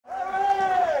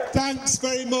Thanks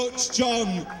very much,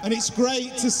 John, and it's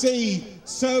great to see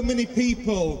so many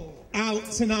people out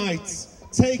tonight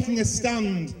taking a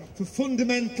stand for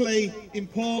fundamentally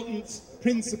important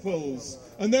principles.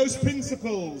 And those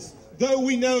principles, though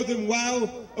we know them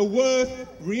well, are worth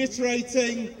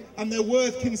reiterating and they're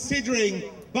worth considering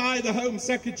by the Home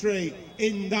Secretary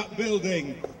in that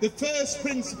building. The first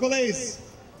principle is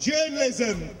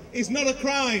journalism is not a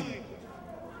crime.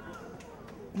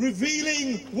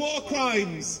 Revealing war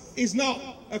crimes is not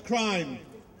a crime.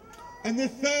 And the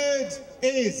third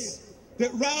is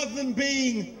that rather than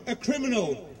being a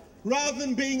criminal, rather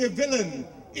than being a villain,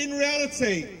 in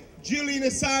reality, Julian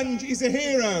Assange is a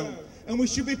hero, and we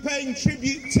should be paying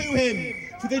tribute to him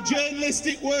for the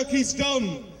journalistic work he's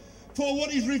done, for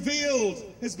what he's revealed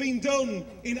has been done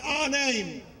in our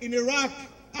name, in Iraq,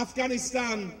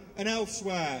 Afghanistan and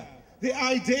elsewhere. The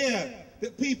idea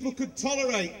that people could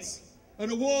tolerate an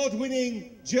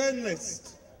award-winning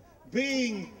journalist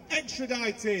being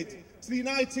extradited to the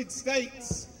United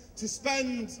States to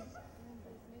spend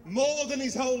more than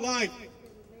his whole life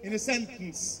in a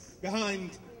sentence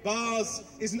behind bars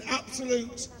is an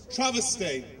absolute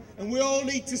travesty. And we all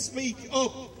need to speak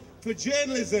up for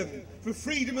journalism, for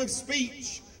freedom of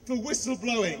speech, for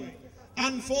whistleblowing,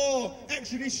 and for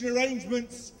extradition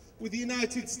arrangements with the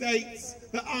United States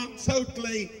that aren't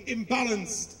totally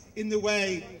imbalanced in the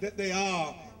way that they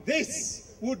are.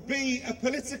 This would be a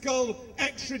political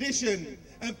extradition,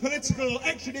 and political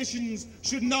extraditions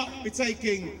should not be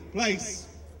taking place.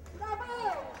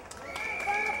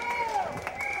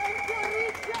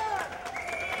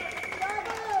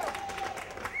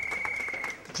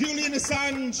 Julian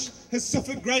Assange has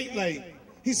suffered greatly.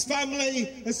 His family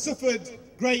has suffered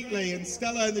greatly, and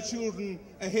Stella and the children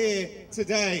are here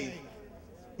today.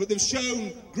 But they've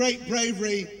shown great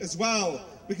bravery as well,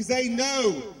 because they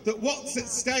know that what's at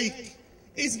stake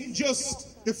isn't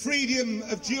just the freedom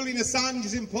of Julian Assange,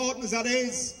 as important as that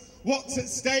is. What's at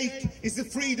stake is the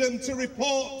freedom to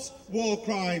report war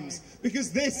crimes,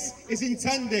 because this is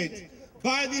intended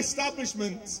by the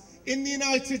establishment in the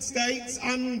United States,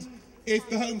 and if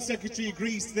the Home Secretary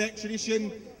agrees to the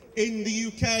extradition, in the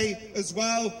UK as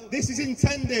well. This is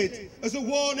intended as a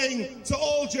warning to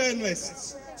all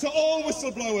journalists, to all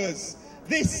whistleblowers.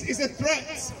 This is a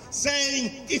threat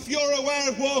saying, if you're aware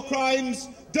of war crimes,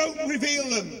 don't reveal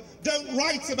them, don't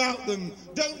write about them,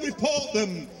 don't report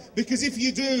them, because if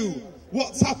you do,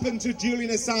 what's happened to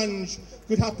Julian Assange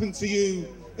could happen to you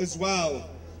as well.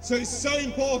 So it's so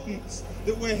important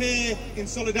that we're here in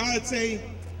solidarity.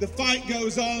 The fight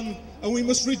goes on, and we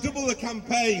must redouble the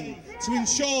campaign to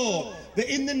ensure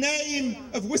that in the name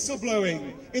of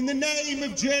whistleblowing, in the name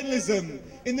of journalism,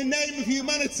 in the name of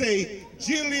humanity,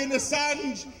 Julian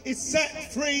Assange is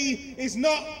set free, is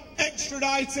not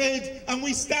extradited, and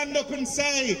we stand up and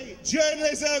say,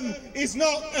 journalism is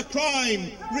not a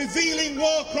crime. Revealing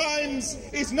war crimes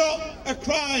is not a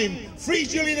crime. Free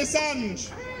Julian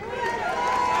Assange.